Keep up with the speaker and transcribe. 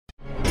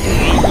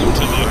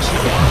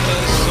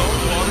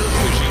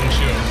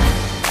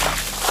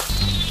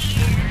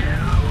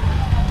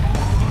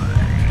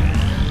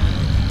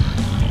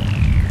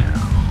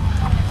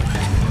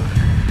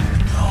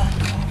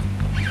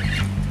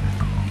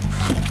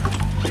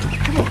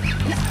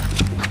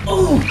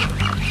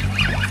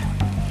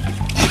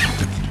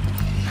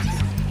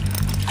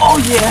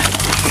yeah.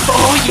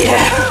 Oh yeah.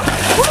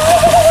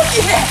 Oh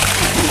yeah.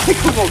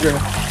 Come on, girl.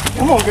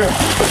 Come on, girl.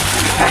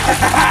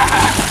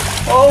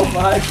 Oh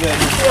my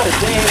goodness. What a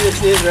day this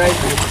is right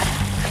here.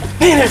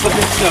 Man, there's some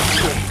big stuff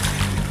here.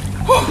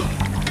 Oh,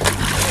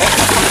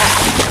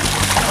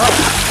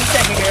 give me a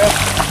second, girl.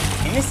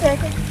 Give me a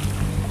second.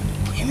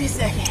 Give me a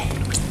second.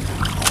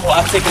 Oh,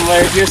 I'll take them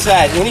right to your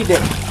side any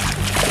day.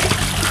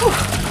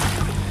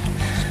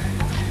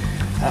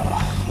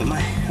 Uh-oh. Am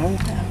I?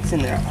 It's in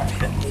there. All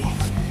right, I believe.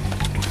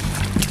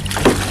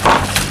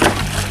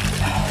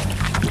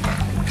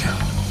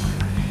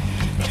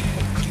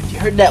 You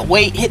heard that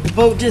weight hit the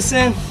boat just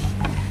then?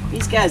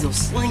 These guys will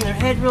sling their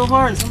head real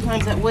hard, and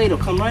sometimes that weight will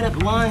come right up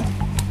the line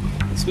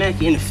and smack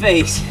you in the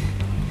face.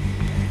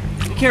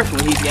 Be careful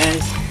with these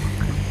guys.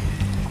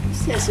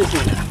 This test is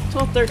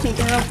 12, 13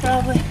 pounds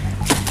probably.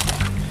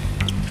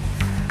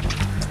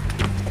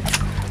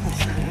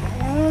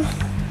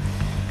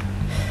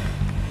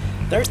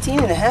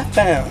 13.5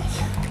 pounds.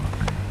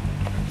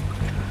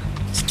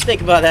 Just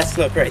think about that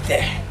snook right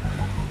there.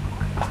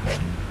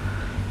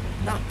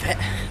 Not bad.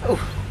 Oh,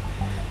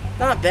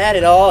 not bad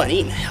at all. And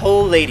eating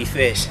whole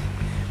ladyfish.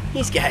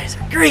 These guys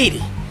are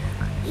greedy.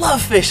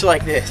 Love fish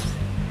like this.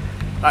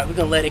 All right, we're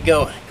gonna let it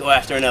go and go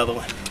after another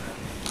one.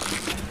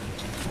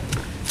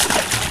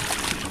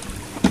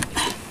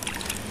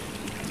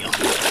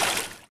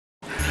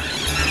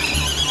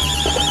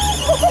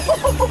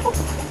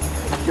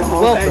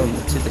 Welcome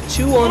to the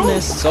Chew on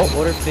This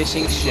Saltwater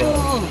Fishing Show.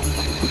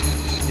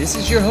 This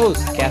is your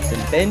host, Captain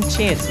Ben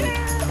Chancey,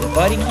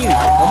 inviting you to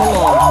come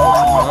along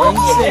for some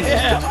line-singing,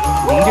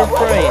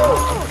 leader-praying,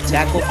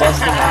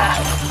 tackle-busting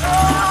action.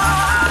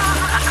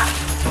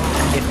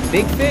 If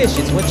big fish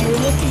is what you were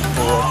looking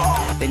for,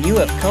 then you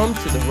have come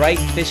to the right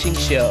fishing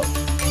show.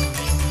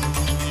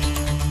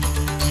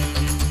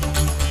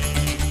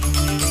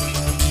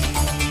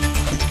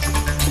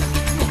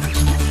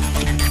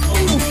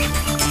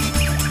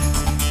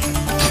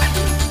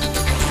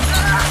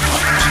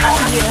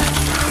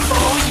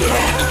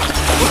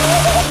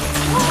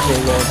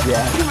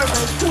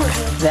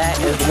 That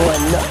is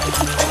one nut.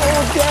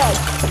 Oh, God.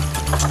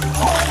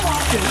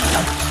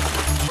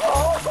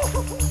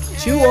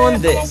 Chew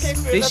on This,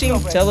 fishing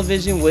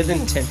television with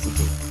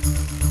intensity.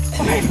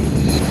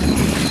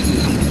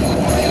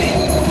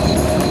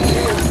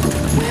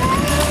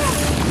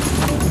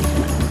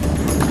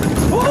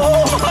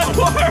 Oh, my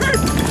word!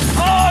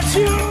 Oh,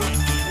 chew!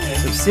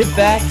 So sit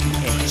back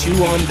and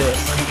chew on this.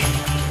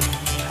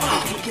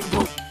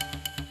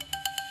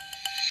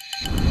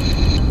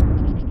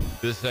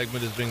 This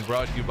segment is being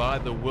brought to you by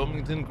the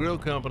Wilmington Grill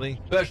Company,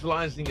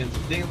 specializing in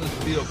stainless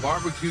steel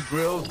barbecue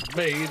grills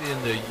made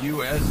in the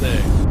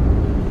USA.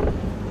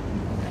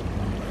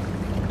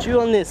 Chew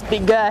on this,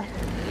 big guy.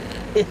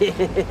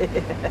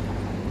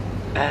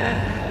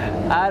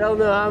 I don't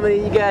know how many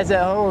of you guys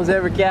at home has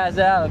ever cast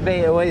out a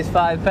bait that weighs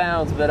 5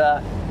 pounds, but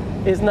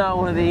it's not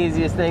one of the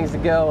easiest things to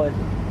go. And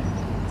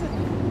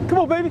come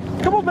on, baby.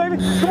 Come on, baby.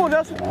 Come on,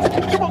 Nelson. Come on,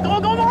 come on,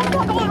 come on, come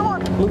on, come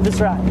on. Move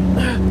this right.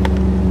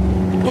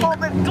 Come on,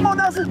 baby. Come on,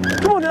 Nelson.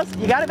 Come on, Nelson.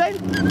 You got it, baby?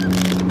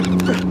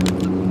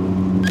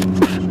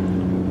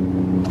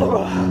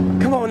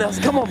 Come on,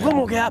 Nelson. Come on. Come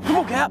on, Cap. Come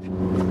on, Cap.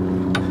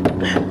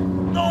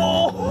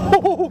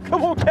 Oh,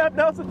 come on, Cap,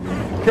 Nelson.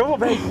 Come on,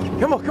 baby.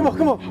 Come on, come on,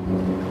 come on.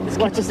 Just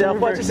watch yourself.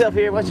 Watch yourself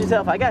here. Watch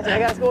yourself. I got you. I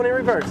got us going in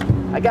reverse.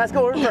 I got us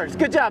going in reverse.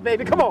 Good job,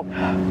 baby. Come on.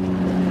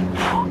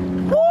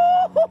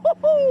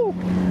 Woo-hoo-hoo-hoo.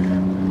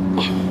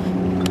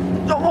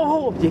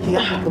 Oh, come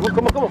on,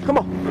 come on, come on, come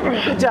on.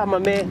 Good job, my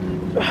man.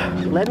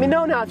 Let me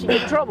know now if you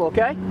get in trouble,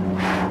 okay?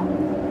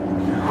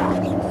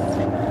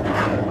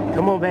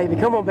 Come on, baby.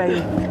 Come on,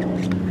 baby.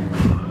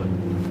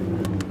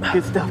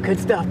 Good stuff, good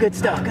stuff, good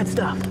stuff, good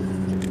stuff.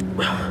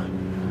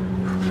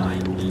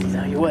 He's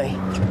out of your way.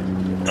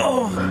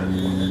 Oh.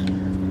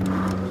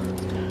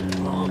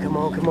 Come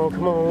on, come on,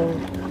 come on.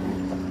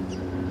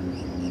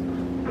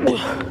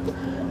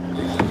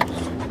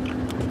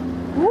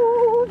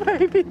 Woo,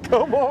 baby.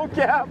 Come on,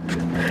 Cap.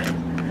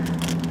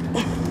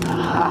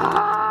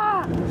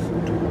 Ah.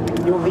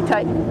 You want me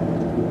tight?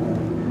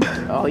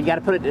 Oh, you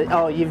gotta put it.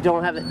 Oh, you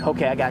don't have it.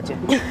 Okay, I got you.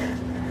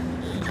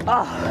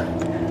 Oh.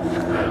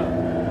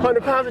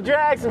 100 pounds of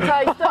drag, some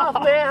tight stuff,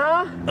 man,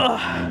 huh?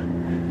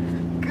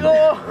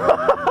 Go.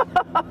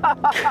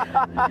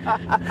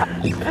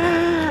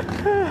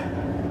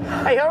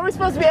 Hey, are we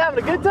supposed to be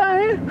having a good time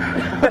here?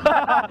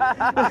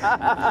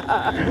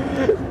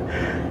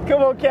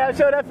 Come on, Cap,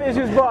 show that fish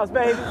who's boss,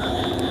 baby.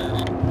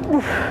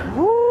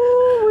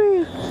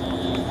 Woo-wee.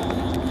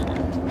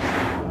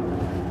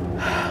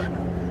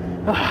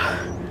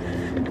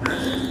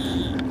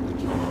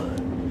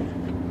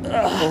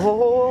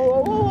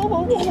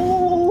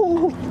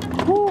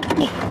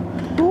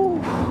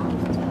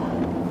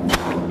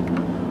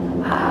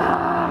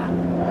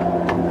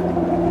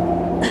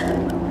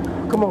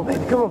 Come on,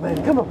 baby. Come on,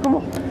 baby. Come on, come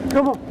on,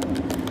 come on.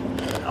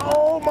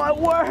 Oh my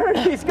word!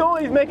 He's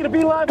going. He's making a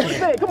beeline for the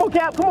thing. Come on,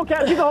 Cap. Come on,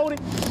 Cap. You can hold it.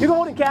 You can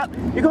hold it, Cap.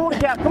 You can hold it,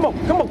 Cap. Come on,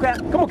 come on, Cap.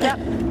 Come on, Cap.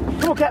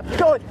 Come on, Cap.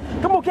 Go.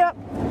 Come on, Cap.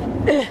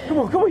 Come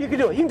on, come on. You can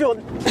do it. You can do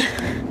it.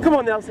 Come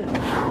on, Nelson.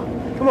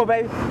 Come on,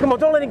 baby. Come on,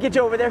 don't let him get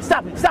you over there.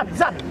 Stop it, stop it,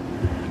 stop it.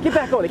 Get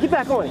back on it, get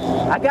back on it.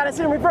 I got us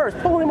in reverse,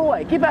 pulling him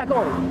away. Get back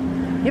on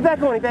it. Get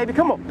back on it, baby,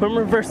 come on. Put him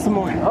in reverse some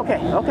more. Okay,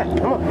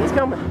 come on, he's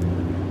coming.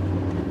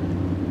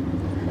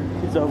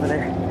 He's over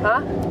there.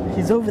 Huh?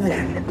 He's over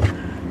there.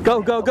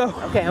 Go, go, go.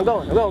 Okay, I'm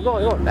going.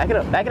 Back it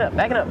up, back it up,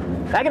 back it up,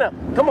 back it up.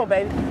 Come on,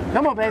 baby.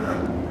 Come on, baby.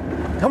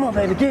 Come on,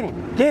 baby, get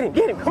him, get him,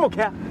 get him. Come on,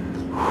 Cap.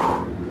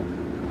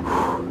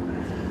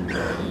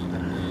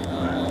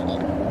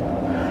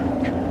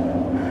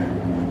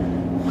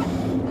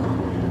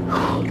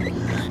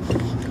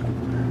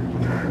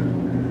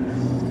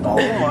 Oh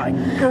my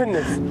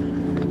goodness.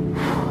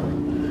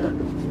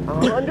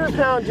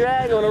 100-pound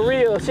drag on a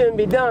reel shouldn't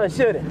be done,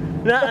 should it?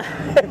 Nah.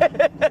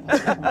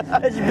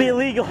 That should be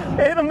illegal.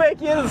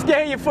 It'll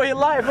scare you for your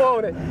life,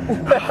 won't it?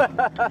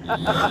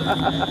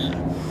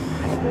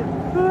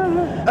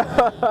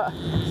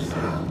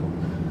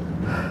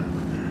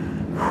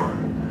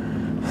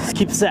 Just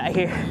keep us out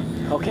here.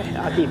 Okay,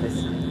 I'll keep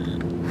us.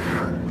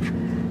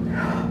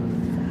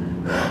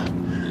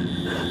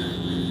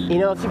 You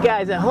know, if you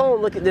guys at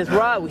home look at this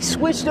rod, we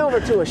switched over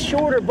to a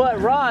shorter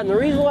butt rod, and the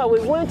reason why we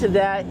went to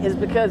that is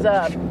because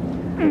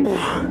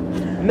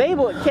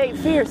Mabel at Cape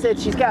Fear said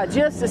she's got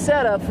just the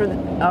setup for a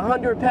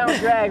 100-pound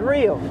drag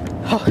reel.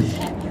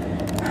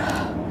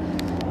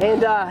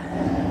 And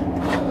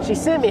she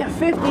sent me a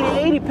 50 to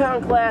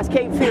 80-pound class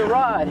Cape Fear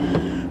rod.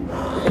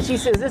 And she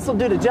says, this will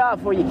do the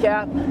job for you,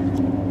 Cap.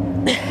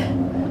 And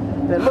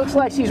it looks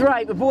like she's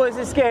right, but boy, is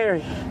it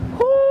scary.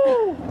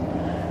 Woo!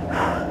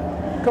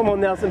 Come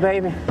on, Nelson,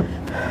 baby.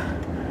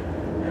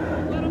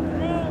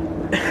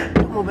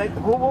 Come on, baby.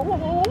 Whoa, whoa, whoa,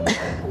 whoa.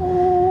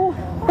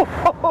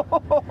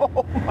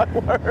 Oh, my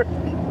word.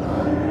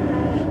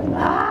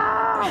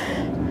 Ah.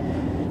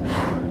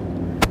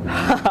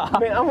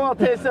 Man, I'm gonna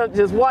tell you something.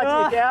 Just watch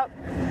it, Cap.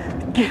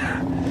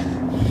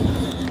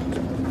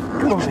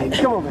 Come on, baby.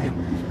 Come on, baby.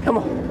 Come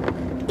on.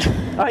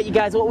 All right, you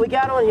guys, what we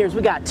got on here is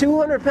we got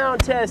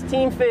 200-pound test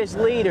Team Fish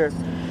leader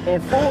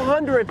and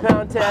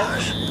 400-pound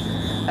test.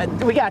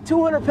 We got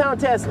 200-pound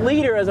test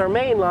leader as our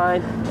main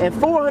line and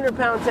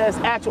 400-pound test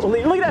actual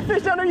leader. Look at that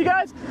fish down there, you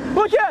guys.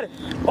 Look at it.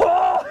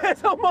 Oh,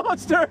 it's a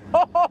monster.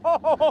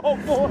 Oh,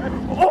 boy.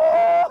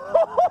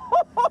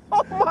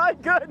 Oh, my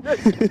goodness.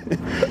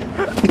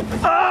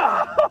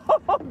 Oh,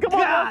 come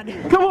on,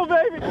 come on,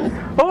 baby.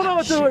 Hold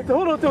on to it.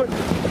 Hold on to it.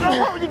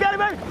 Oh, you got it,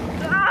 baby.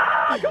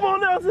 Ah, come on,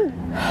 Nelson.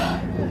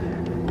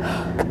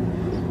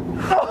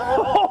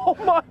 Oh,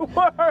 my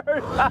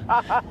word.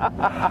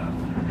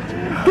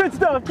 Good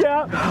stuff,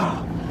 Cap.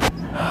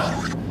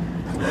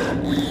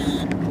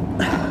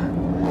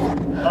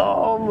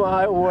 Oh,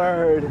 my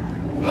word.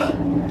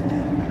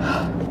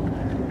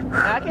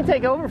 I can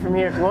take over from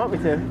here if you want me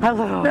to.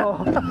 Hello.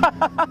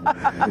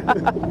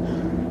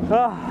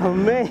 Oh,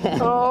 man.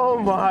 Oh,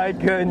 my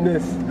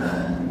goodness.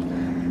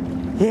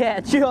 Yeah,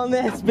 chew on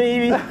this,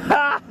 baby.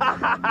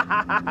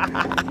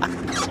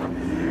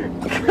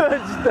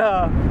 Good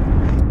stuff.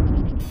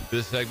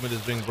 This segment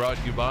is being brought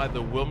to you by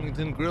the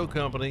Wilmington Grill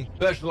Company,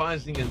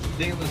 specializing in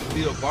stainless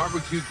steel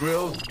barbecue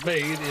grills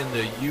made in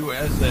the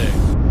USA.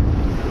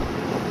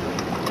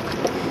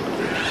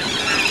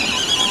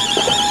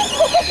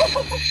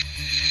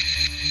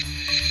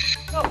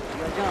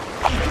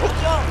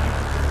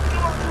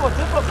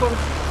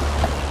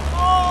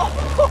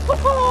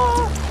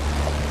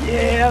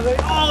 Yeah,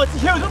 oh, it's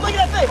huge. Look at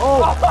that thing. Oh.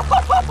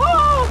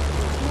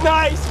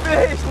 Nice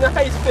fish,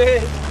 nice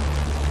fish.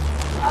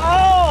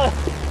 Oh.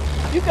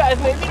 You guys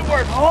made me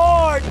work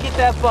hard to get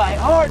that bite,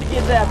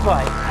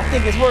 I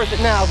think it's worth it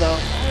now, though.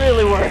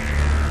 Really worth it.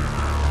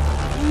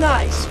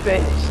 Nice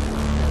fish.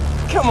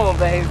 Come on,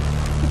 babe.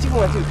 What you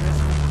want to do, Chris?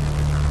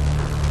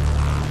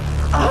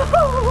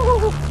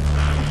 Oh!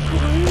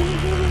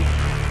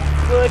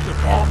 Look at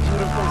that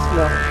beautiful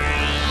snow.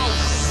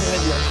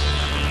 Goodness.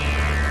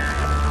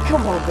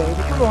 Come on,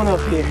 baby. Come on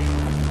up here.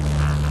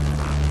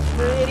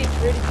 Pretty,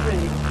 pretty,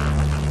 pretty.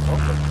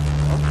 Okay.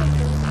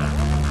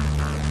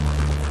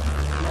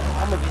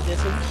 I'm gonna get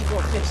this and keep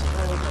on fishing.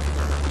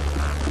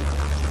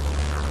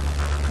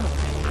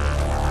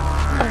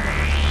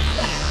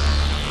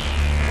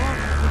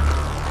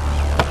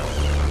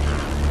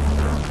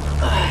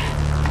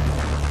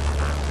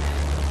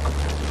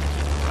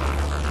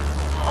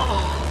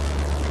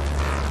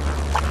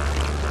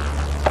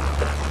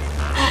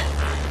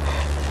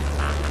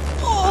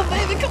 Oh,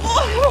 baby, come on.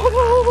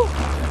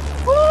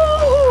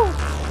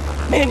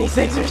 Woo! Man, these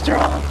things are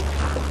strong.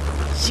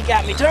 She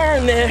got me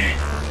turned there.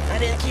 I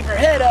didn't keep her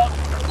head up.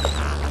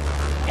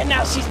 And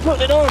now she's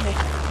putting it on me.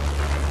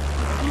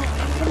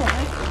 Come on,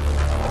 man.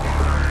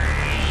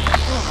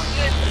 Oh, my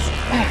goodness.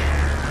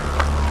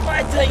 Well,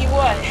 I tell you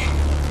what.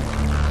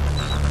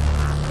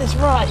 This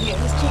rod here,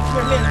 this keeps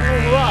her in the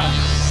rod.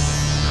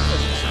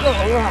 It's a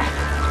strong rod.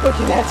 Look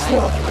at that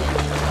snow.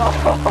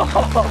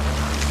 Oh,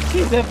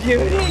 she's a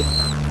beauty.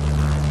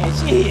 And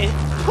she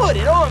put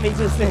it on me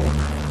just then.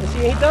 And she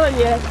ain't done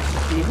yet.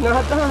 She's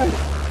not done.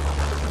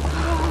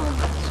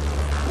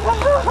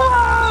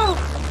 Oh.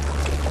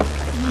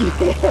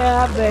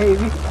 Yeah,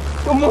 baby.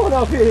 Come on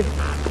up here.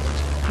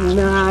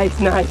 Nice,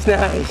 nice,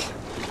 nice.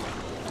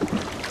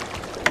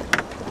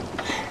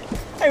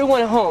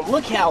 Everyone at home,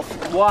 look how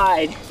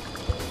wide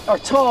or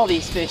tall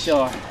these fish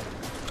are.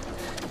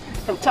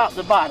 From top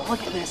to bottom,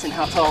 look at this and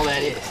how tall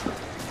that is.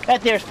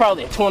 That there's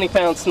probably a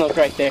 20-pound snook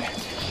right there.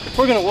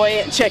 We're gonna weigh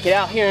it and check it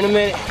out here in a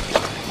minute.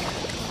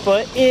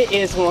 But it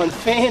is one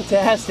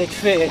fantastic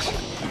fish.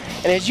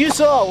 And as you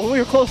saw when we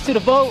were close to the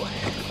boat,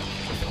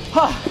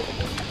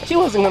 she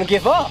wasn't gonna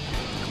give up.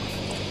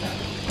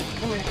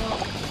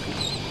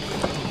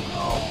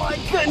 Oh my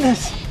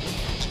goodness.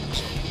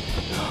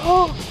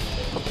 Oh.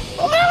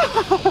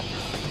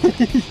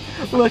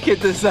 Look at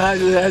the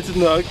size of that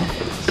snook.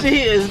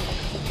 She is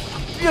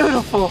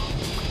beautiful.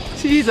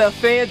 She's a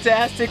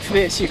fantastic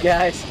fish, you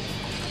guys.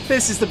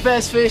 This is the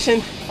best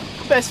fishing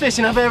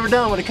I've ever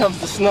done when it comes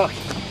to snook.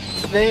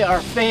 They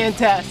are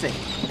fantastic.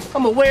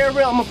 I'm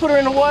gonna put her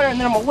in the water and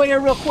then I'm gonna weigh her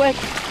real quick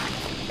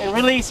and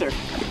release her.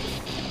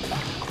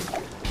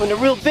 When they're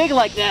real big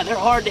like that, they're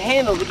hard to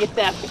handle to get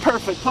that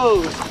perfect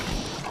pose.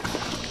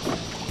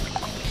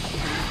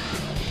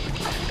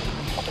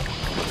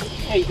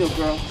 There you go,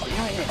 girl.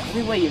 Right here. Let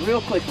me weigh you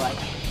real quick, like.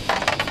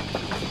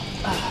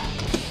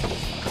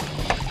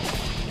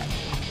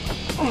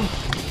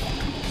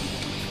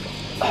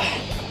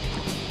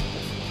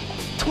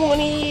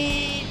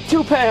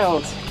 22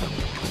 pounds.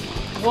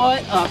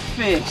 What a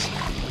fish.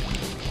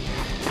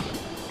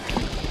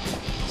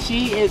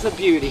 She is a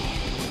beauty.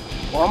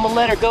 Well, I'm gonna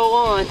let her go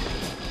on.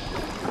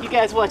 You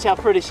guys watch how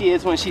pretty she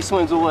is when she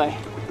swims away.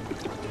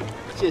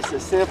 Just a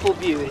simple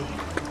beauty.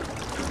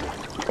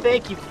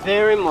 Thank you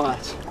very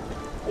much.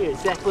 You're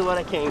exactly what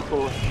I came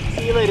for.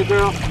 See you later,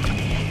 girl.